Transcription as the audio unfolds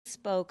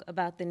spoke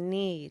about the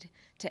need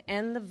to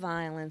end the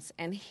violence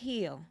and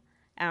heal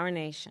our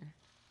nation.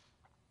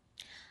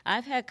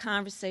 I've had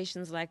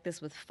conversations like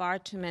this with far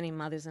too many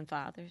mothers and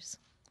fathers,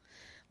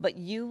 but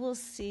you will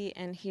see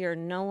and hear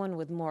no one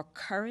with more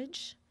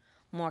courage,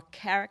 more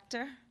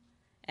character,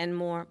 and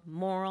more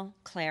moral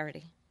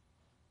clarity.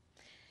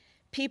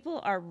 People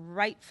are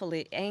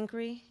rightfully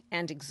angry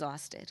and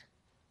exhausted.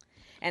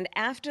 And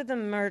after the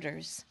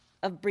murders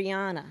of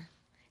Breonna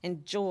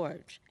and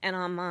George and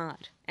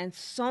Ahmaud and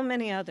so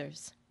many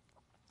others,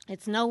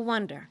 it's no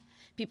wonder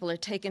people are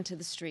taken to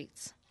the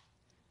streets.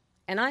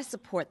 And I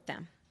support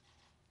them.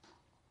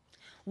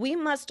 We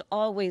must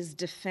always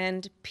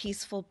defend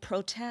peaceful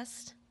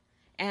protest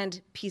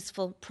and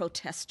peaceful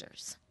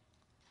protesters.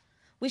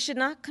 We should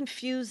not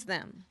confuse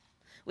them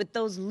with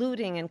those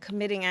looting and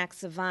committing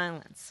acts of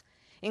violence,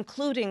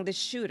 including the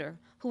shooter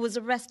who was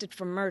arrested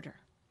for murder.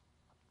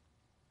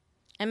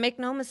 And make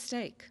no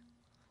mistake,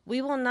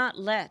 we will not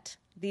let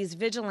these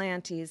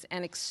vigilantes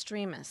and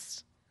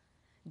extremists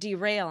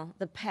derail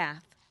the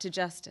path to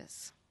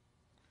justice.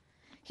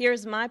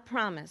 Here's my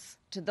promise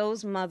to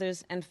those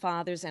mothers and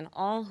fathers and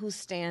all who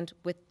stand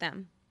with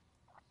them.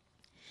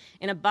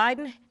 In a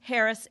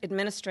Biden-Harris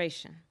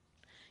administration,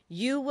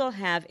 you will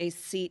have a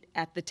seat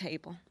at the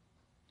table,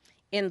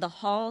 in the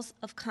halls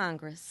of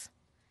Congress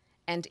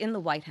and in the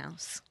White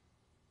House.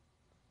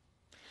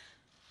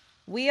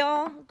 We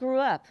all grew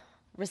up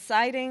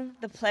reciting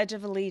the Pledge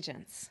of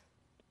Allegiance,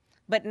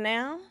 but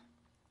now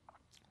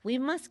we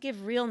must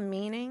give real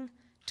meaning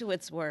to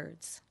its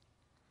words.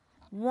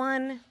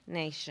 One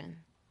nation,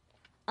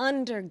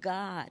 under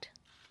God,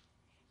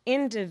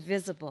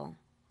 indivisible,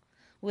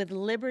 with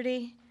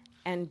liberty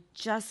and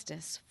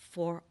justice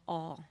for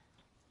all.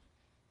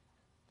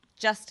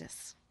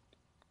 Justice.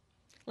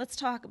 Let's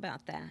talk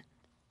about that.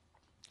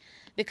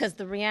 Because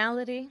the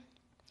reality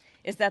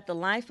is that the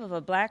life of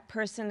a Black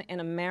person in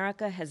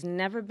America has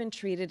never been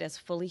treated as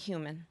fully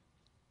human.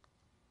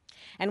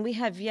 And we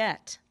have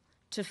yet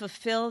to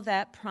fulfill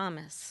that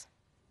promise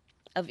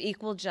of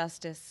equal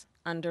justice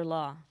under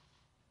law.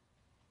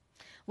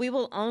 We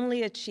will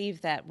only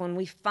achieve that when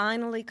we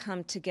finally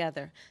come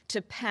together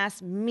to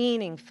pass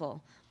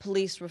meaningful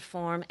police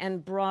reform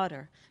and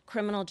broader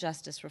criminal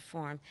justice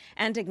reform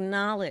and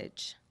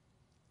acknowledge,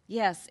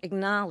 yes,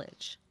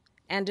 acknowledge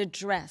and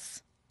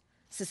address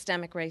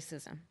systemic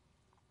racism.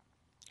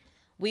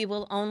 We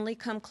will only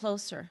come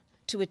closer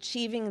to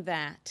achieving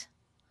that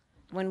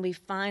when we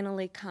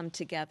finally come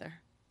together.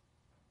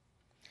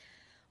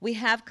 We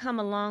have come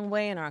a long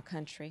way in our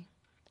country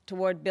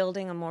toward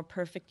building a more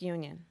perfect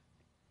union.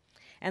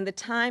 And the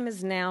time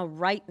is now,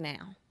 right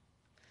now,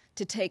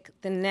 to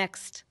take the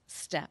next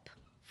step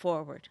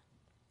forward.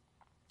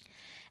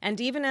 And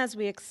even as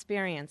we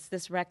experience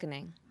this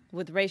reckoning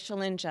with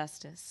racial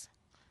injustice,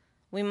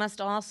 we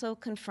must also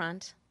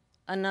confront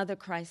another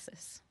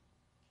crisis,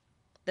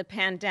 the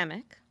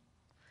pandemic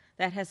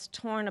that has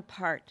torn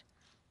apart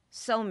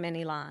so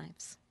many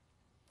lives.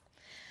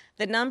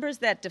 The numbers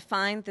that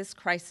define this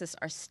crisis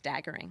are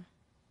staggering.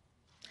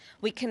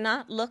 We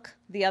cannot look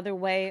the other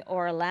way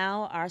or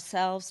allow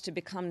ourselves to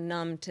become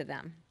numb to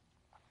them.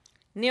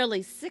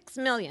 Nearly 6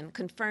 million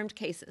confirmed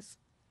cases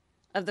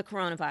of the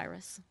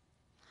coronavirus,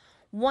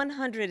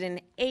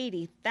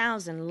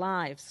 180,000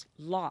 lives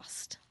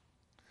lost,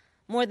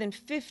 more than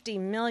 50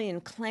 million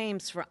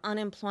claims for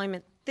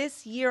unemployment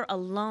this year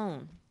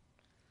alone.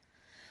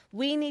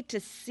 We need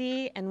to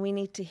see and we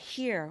need to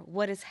hear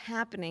what is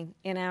happening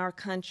in our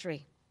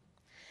country.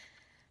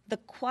 The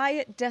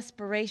quiet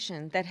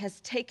desperation that has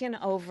taken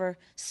over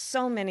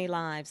so many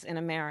lives in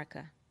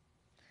America.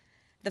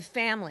 The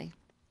family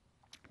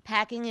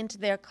packing into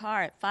their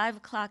car at 5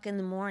 o'clock in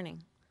the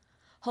morning,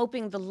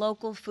 hoping the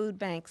local food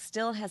bank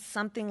still has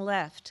something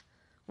left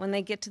when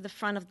they get to the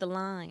front of the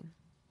line.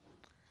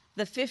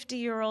 The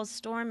 50-year-old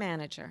store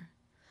manager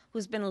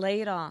who's been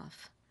laid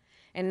off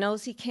and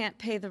knows he can't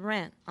pay the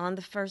rent on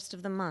the first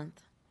of the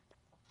month.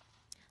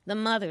 The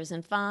mothers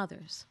and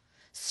fathers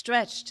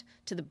stretched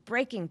to the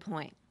breaking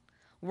point,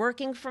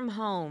 working from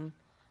home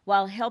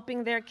while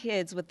helping their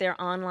kids with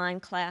their online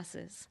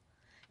classes,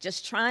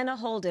 just trying to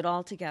hold it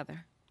all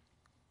together.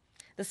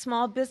 The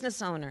small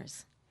business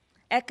owners,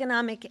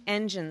 economic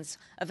engines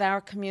of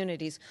our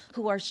communities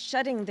who are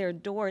shutting their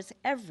doors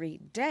every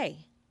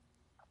day.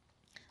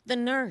 The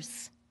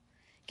nurse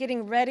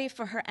getting ready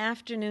for her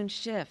afternoon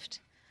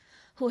shift,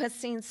 who has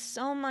seen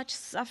so much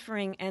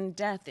suffering and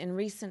death in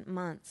recent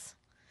months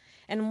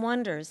and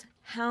wonders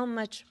how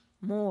much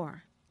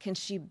more can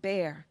she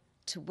bear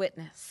to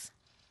witness.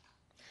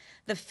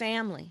 The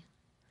family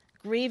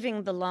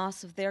grieving the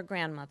loss of their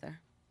grandmother,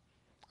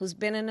 who's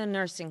been in a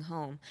nursing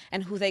home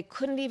and who they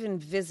couldn't even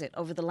visit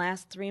over the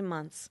last 3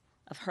 months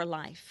of her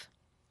life.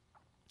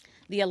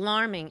 The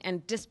alarming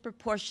and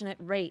disproportionate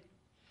rate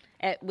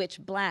at which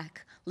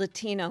Black,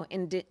 Latino,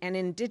 and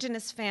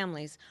indigenous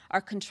families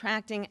are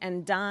contracting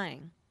and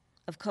dying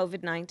of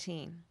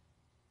COVID-19.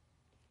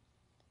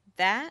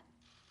 That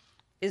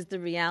is the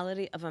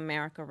reality of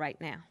America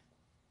right now.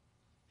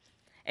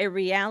 A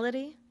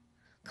reality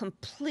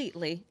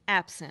completely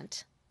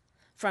absent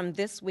from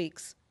this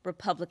week's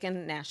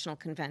Republican National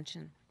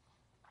Convention.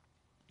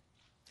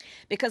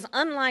 Because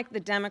unlike the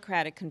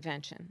Democratic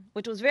Convention,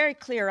 which was very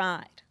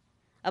clear-eyed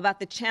about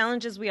the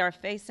challenges we are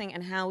facing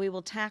and how we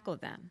will tackle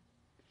them,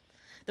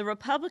 the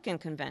Republican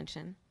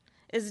Convention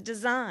is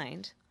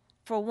designed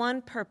for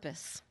one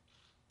purpose: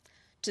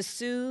 to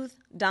soothe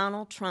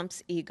Donald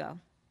Trump's ego,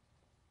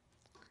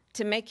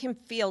 to make him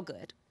feel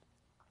good.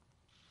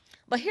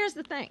 But here's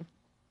the thing.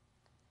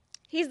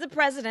 He's the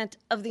President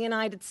of the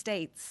United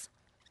States.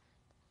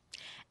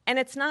 And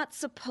it's not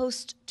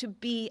supposed to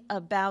be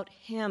about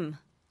him.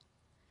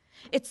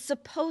 It's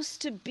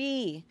supposed to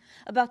be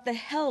about the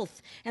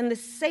health and the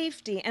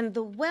safety and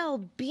the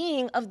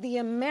well-being of the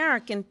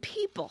American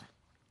people.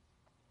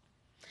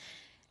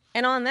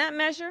 And on that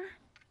measure,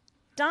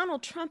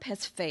 Donald Trump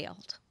has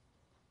failed.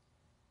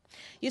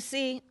 You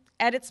see,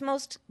 at its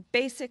most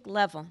basic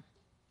level,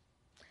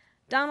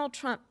 Donald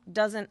Trump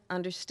doesn't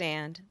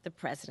understand the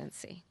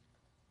presidency.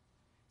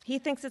 He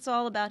thinks it's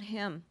all about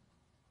him.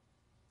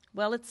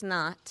 Well, it's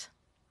not.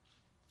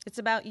 It's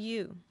about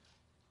you.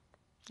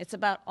 It's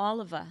about all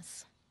of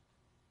us,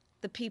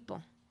 the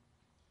people.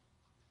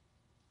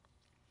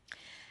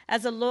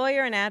 As a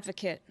lawyer and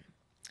advocate,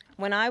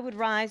 when I would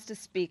rise to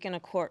speak in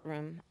a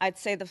courtroom, I'd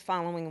say the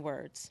following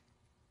words: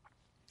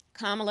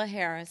 Kamala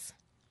Harris,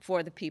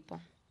 for the people.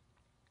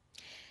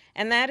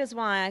 And that is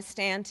why I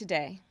stand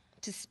today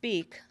to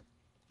speak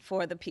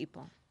for the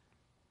people.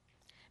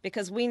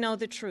 Because we know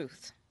the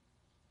truth.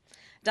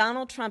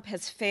 Donald Trump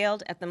has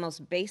failed at the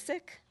most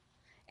basic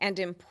and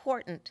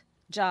important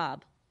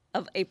job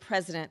of a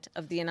president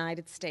of the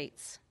United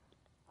States.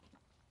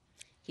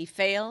 He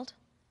failed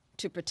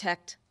to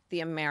protect the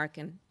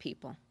American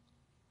people.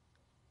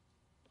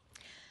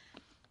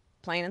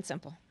 Plain and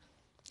simple.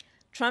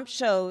 Trump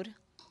showed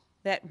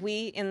that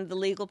we in the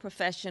legal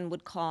profession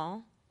would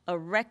call a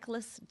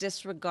reckless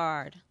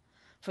disregard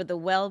for the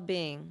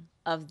well-being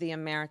of the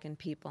American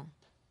people.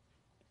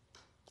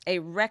 A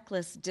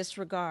reckless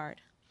disregard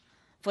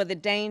for the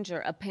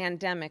danger a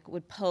pandemic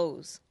would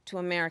pose to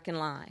American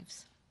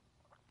lives,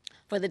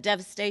 for the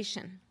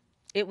devastation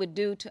it would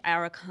do to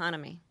our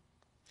economy,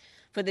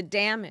 for the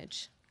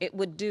damage it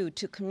would do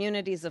to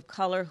communities of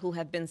color who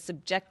have been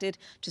subjected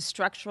to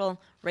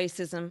structural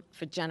racism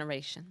for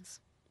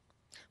generations,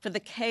 for the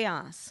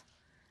chaos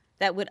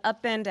that would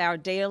upend our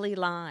daily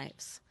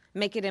lives,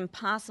 make it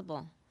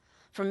impossible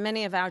for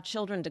many of our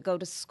children to go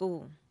to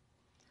school,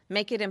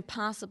 make it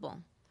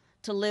impossible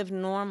to live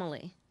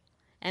normally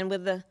and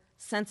with a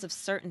sense of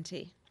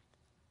certainty.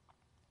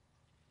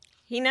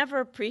 He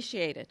never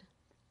appreciated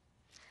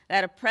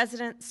that a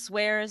president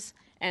swears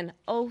an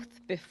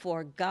oath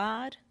before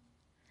God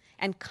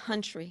and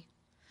country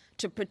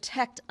to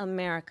protect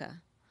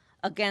America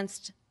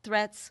against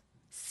threats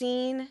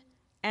seen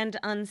and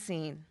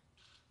unseen.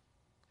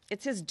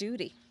 It's his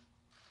duty.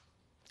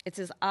 It's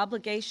his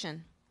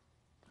obligation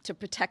to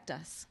protect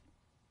us.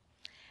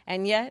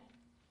 And yet,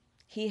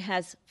 he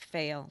has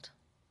failed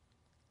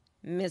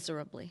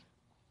miserably.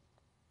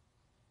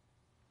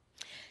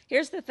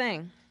 Here's the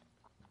thing.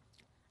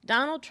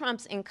 Donald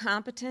Trump's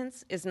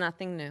incompetence is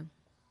nothing new.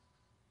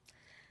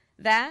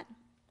 That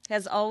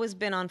has always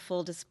been on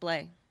full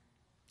display.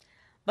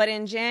 But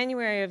in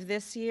January of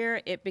this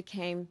year, it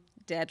became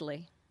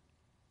deadly.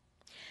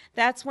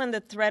 That's when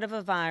the threat of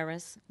a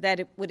virus that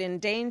it would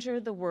endanger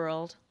the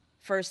world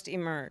first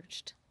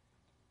emerged.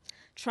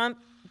 Trump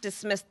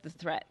dismissed the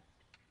threat,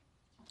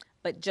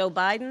 but Joe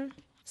Biden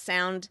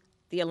sounded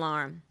the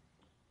alarm.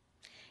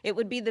 It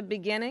would be the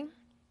beginning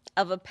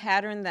of a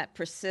pattern that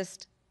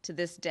persists to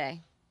this day.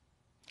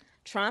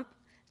 Trump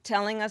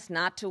telling us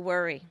not to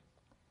worry,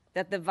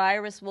 that the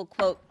virus will,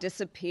 quote,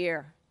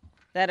 disappear,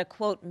 that a,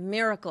 quote,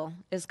 miracle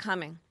is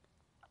coming.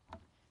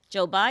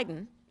 Joe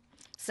Biden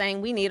saying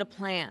we need a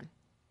plan,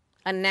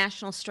 a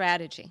national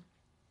strategy,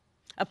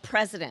 a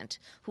president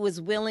who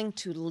is willing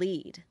to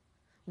lead,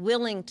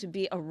 willing to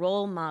be a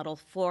role model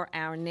for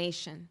our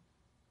nation,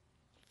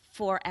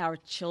 for our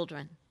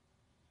children.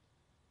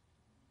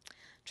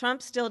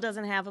 Trump still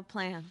doesn't have a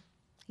plan.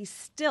 He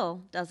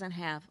still doesn't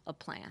have a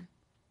plan.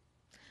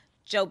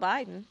 Joe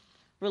Biden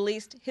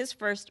released his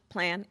first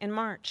plan in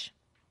March.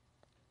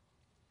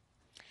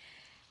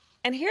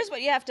 And here's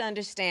what you have to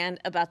understand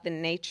about the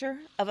nature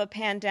of a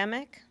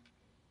pandemic.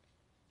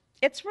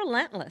 It's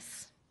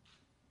relentless.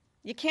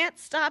 You can't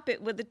stop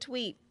it with a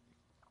tweet.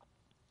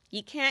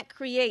 You can't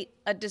create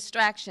a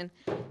distraction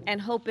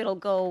and hope it'll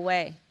go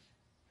away.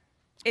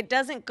 It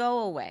doesn't go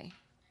away.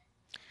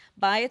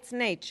 By its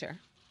nature,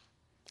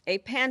 a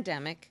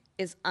pandemic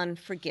is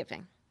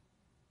unforgiving.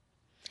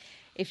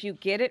 If you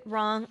get it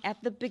wrong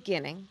at the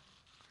beginning,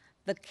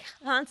 the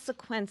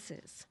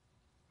consequences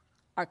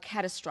are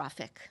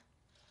catastrophic.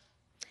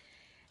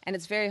 And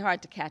it's very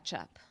hard to catch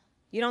up.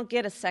 You don't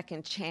get a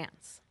second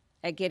chance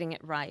at getting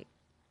it right.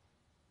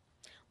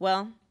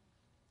 Well,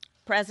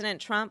 President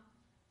Trump,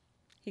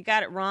 he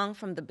got it wrong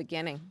from the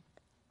beginning.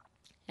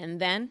 And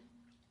then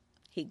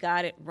he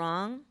got it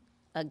wrong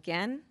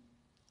again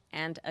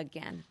and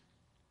again.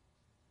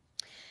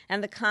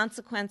 And the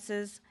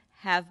consequences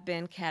have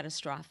been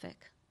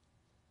catastrophic.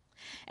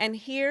 And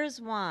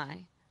here's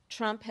why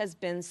Trump has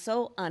been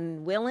so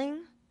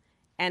unwilling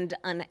and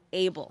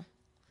unable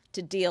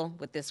to deal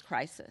with this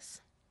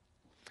crisis.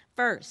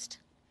 First,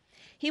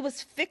 he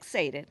was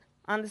fixated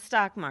on the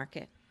stock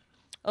market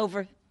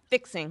over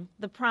fixing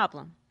the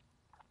problem.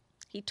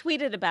 He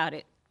tweeted about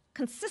it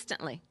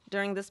consistently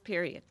during this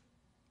period.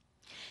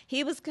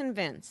 He was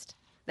convinced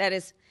that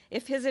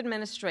if his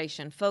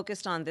administration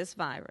focused on this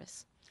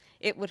virus,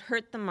 it would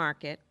hurt the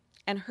market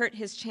and hurt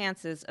his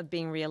chances of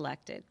being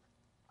reelected.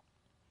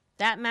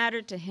 That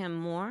mattered to him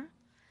more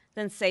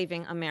than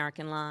saving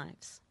American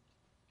lives.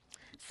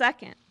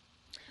 Second,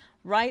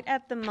 right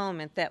at the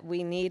moment that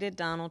we needed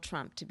Donald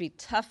Trump to be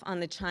tough on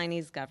the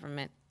Chinese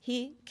government,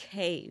 he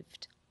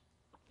caved.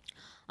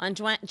 On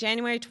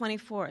January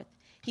 24th,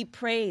 he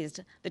praised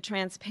the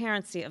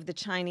transparency of the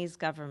Chinese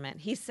government.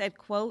 He said,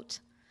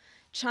 quote,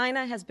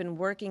 "China has been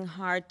working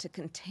hard to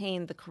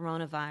contain the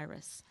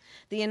coronavirus.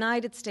 The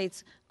United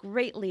States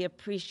greatly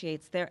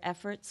appreciates their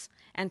efforts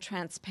and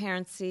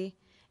transparency.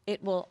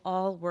 It will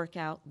all work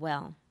out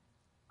well."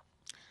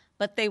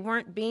 But they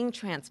weren't being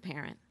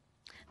transparent.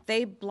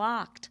 They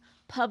blocked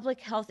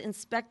public health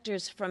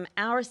inspectors from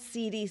our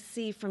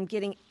CDC from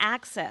getting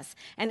access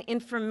and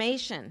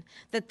information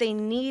that they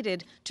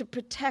needed to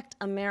protect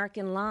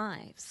American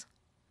lives.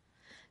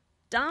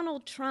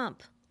 Donald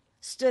Trump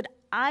stood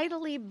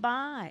idly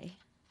by.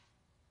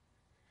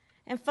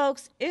 And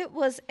folks, it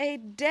was a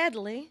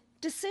deadly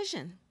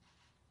decision.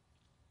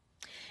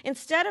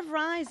 Instead of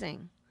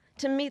rising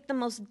to meet the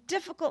most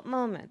difficult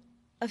moment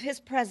of his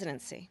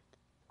presidency,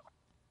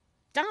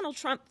 Donald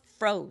Trump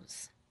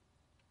froze.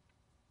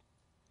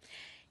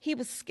 He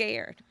was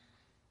scared,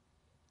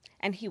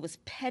 and he was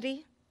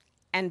petty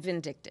and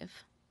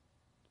vindictive.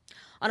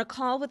 On a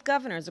call with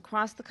governors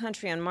across the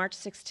country on March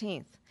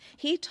 16th,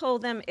 he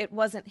told them it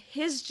wasn't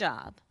his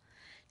job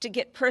to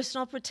get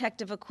personal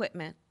protective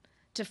equipment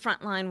to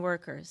frontline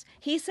workers.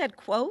 He said,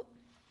 quote,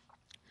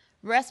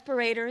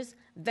 "Respirators,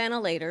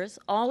 ventilators,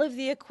 all of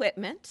the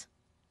equipment,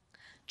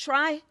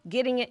 try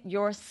getting it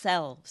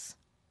yourselves,"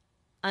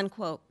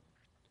 unquote.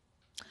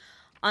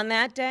 On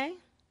that day,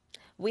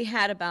 we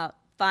had about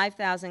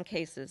 5,000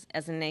 cases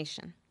as a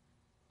nation.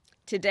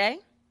 Today,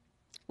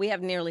 we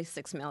have nearly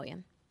 6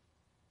 million.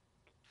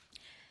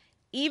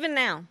 Even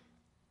now,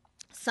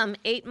 some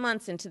 8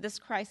 months into this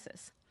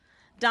crisis,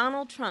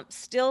 Donald Trump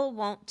still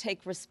won't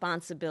take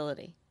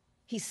responsibility.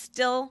 He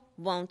still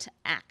won't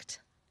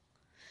act.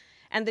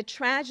 And the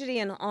tragedy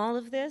in all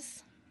of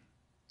this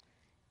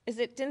is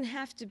it didn't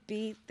have to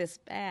be this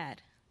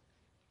bad.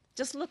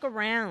 Just look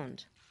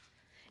around.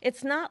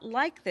 It's not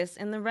like this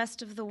in the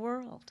rest of the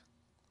world.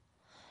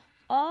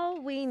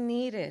 All we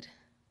needed,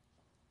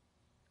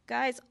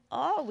 guys,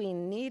 all we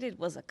needed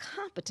was a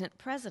competent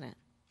president.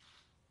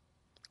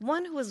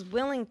 One who was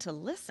willing to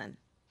listen,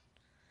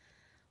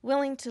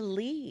 willing to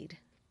lead,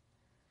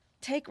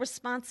 take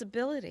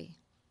responsibility,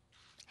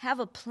 have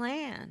a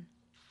plan,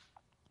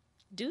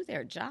 do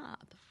their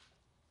job.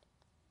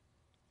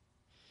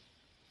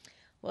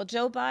 Well,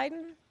 Joe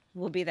Biden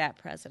will be that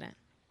president.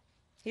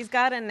 He's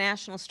got a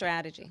national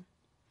strategy.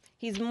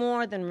 He's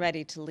more than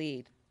ready to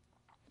lead.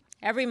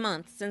 Every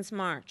month since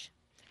March,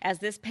 as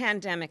this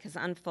pandemic has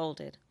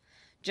unfolded,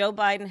 Joe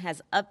Biden has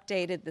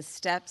updated the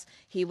steps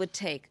he would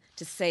take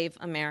to save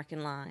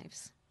American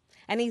lives.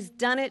 And he's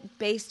done it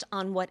based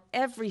on what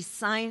every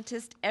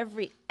scientist,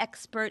 every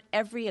expert,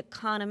 every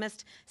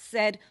economist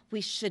said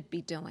we should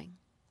be doing.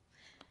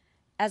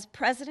 As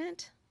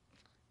president,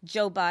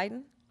 Joe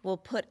Biden will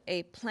put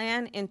a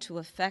plan into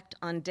effect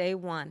on day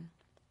one.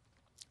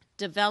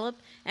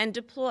 Develop and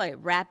deploy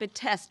rapid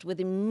tests with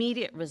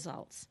immediate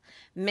results.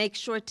 Make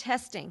sure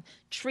testing,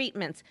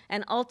 treatments,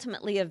 and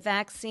ultimately a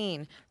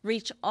vaccine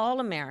reach all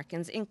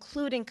Americans,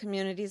 including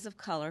communities of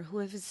color who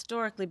have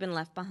historically been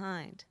left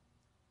behind.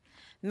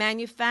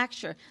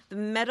 Manufacture the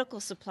medical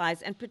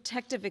supplies and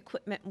protective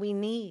equipment we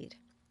need.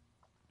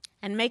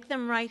 And make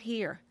them right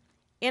here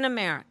in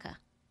America,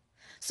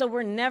 so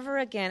we're never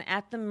again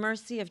at the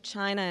mercy of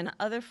China and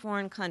other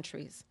foreign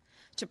countries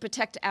to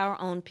protect our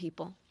own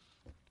people.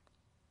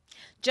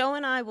 Joe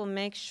and I will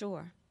make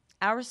sure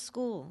our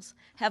schools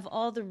have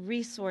all the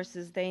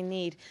resources they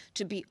need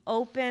to be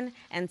open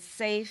and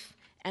safe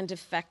and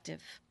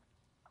effective.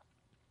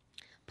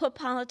 Put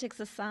politics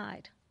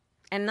aside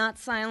and not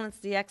silence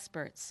the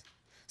experts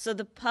so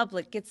the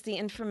public gets the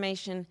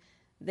information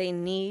they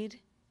need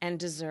and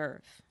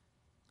deserve.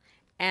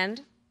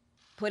 And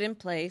put in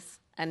place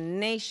a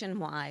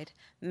nationwide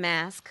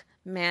mask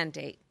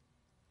mandate.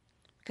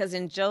 Because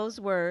in Joe's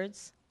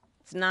words,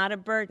 it's not a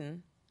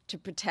burden to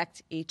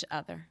protect each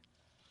other.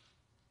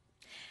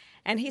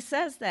 And he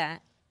says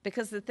that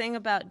because the thing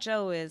about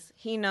Joe is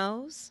he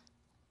knows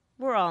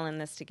we're all in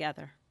this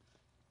together.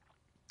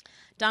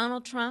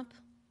 Donald Trump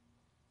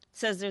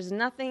says there's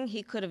nothing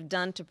he could have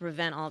done to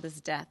prevent all this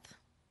death.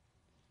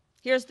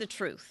 Here's the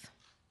truth.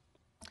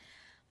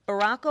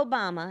 Barack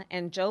Obama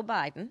and Joe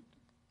Biden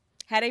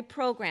had a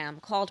program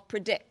called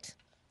PREDICT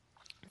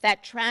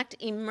that tracked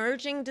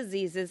emerging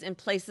diseases in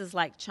places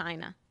like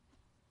China.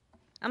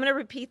 I'm going to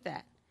repeat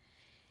that.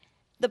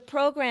 The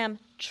program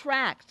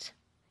tracked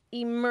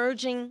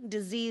emerging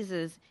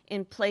diseases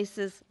in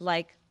places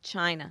like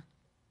China.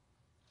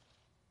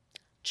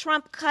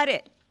 Trump cut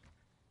it.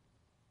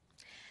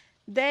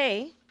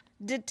 They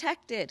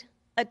detected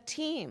a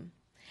team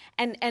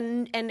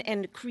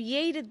and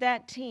created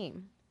that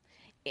team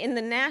in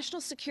the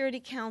National Security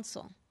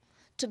Council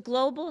to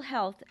global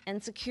health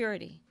and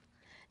security,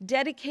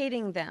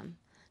 dedicating them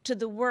to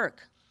the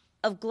work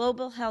of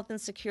global health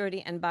and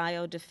security and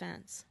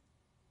biodefense.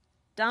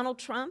 Donald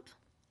Trump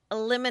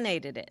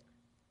eliminated it.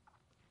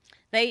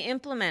 They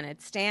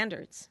implemented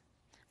standards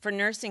for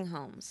nursing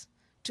homes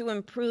to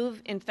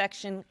improve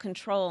infection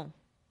control.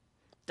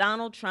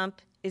 Donald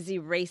Trump is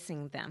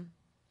erasing them.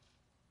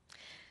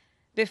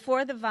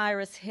 Before the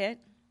virus hit,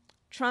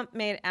 Trump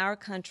made our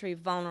country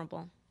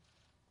vulnerable.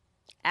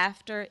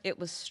 After it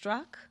was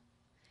struck,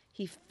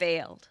 he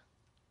failed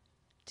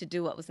to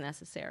do what was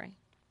necessary.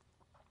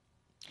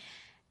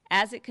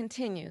 As it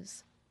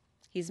continues,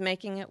 he's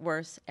making it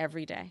worse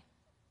every day.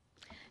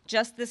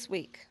 Just this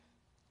week,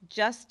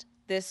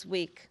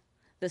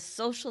 the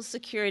Social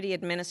Security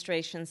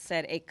Administration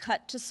said a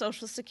cut to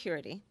Social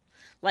Security,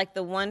 like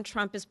the one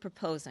Trump is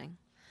proposing,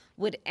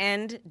 would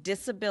end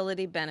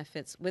disability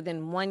benefits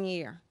within 1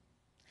 year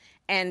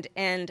and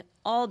end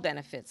all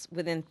benefits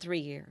within 3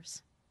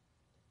 years.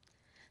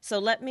 So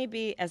let me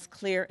be as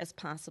clear as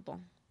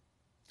possible.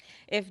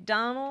 If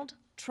Donald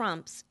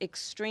Trump's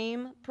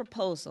extreme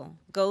proposal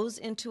goes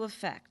into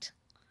effect,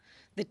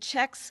 the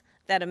checks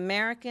that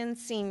American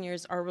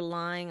seniors are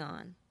relying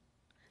on,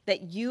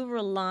 that you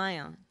rely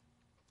on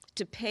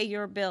to pay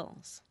your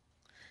bills,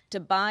 to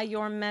buy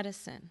your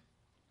medicine,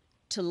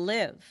 to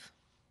live,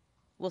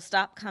 will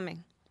stop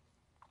coming.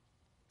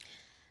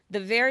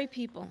 The very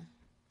people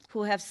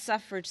who have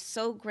suffered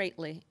so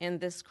greatly in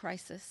this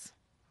crisis.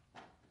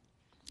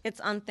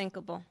 It's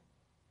unthinkable.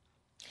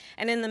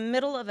 And in the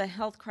middle of a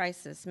health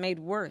crisis made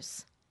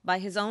worse by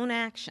his own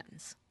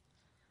actions,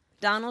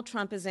 Donald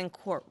Trump is in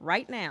court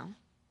right now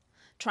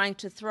trying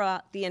to throw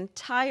out the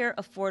entire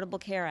Affordable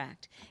Care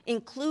Act,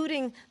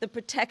 including the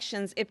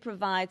protections it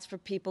provides for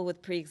people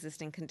with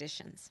pre-existing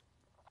conditions.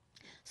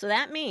 So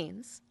that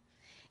means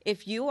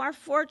if you are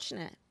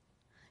fortunate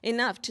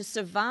enough to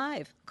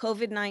survive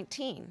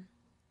COVID-19,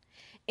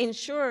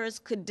 insurers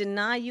could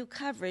deny you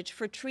coverage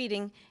for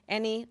treating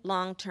any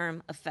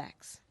long-term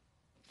effects.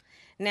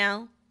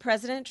 Now,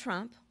 President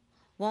Trump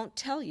won't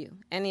tell you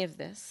any of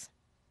this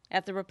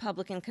at the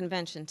Republican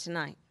convention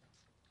tonight.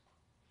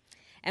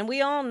 And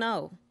we all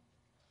know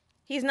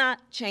he's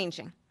not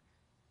changing.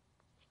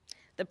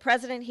 The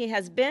president he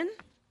has been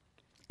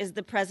is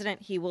the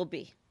president he will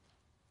be.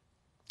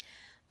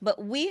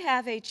 But we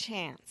have a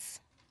chance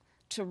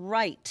to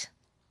right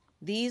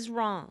these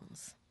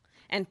wrongs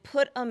and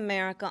put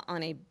America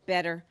on a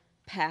better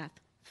path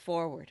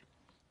forward.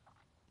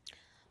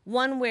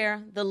 One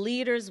where the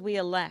leaders we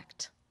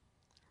elect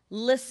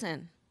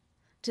listen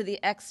to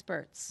the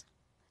experts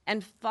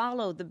and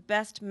follow the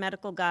best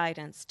medical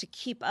guidance to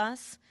keep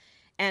us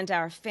and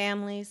our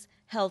families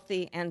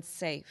healthy and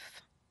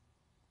safe.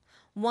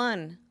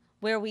 One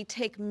where we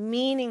take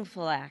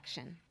meaningful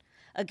action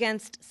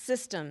against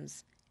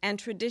systems and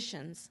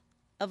traditions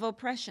of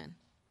oppression.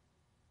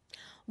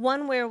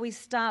 One where we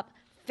stop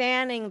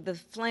fanning the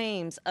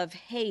flames of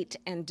hate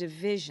and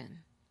division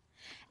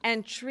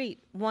and treat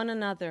one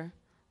another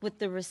with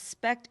the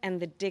respect and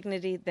the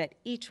dignity that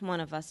each one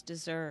of us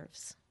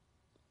deserves.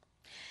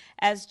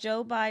 As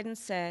Joe Biden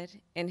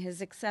said in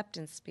his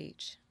acceptance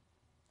speech,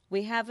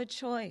 we have a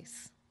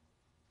choice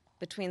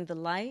between the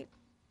light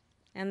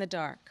and the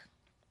dark.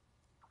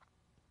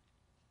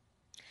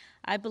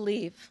 I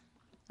believe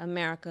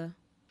America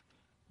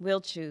will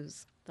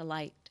choose the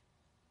light.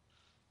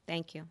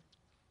 Thank you.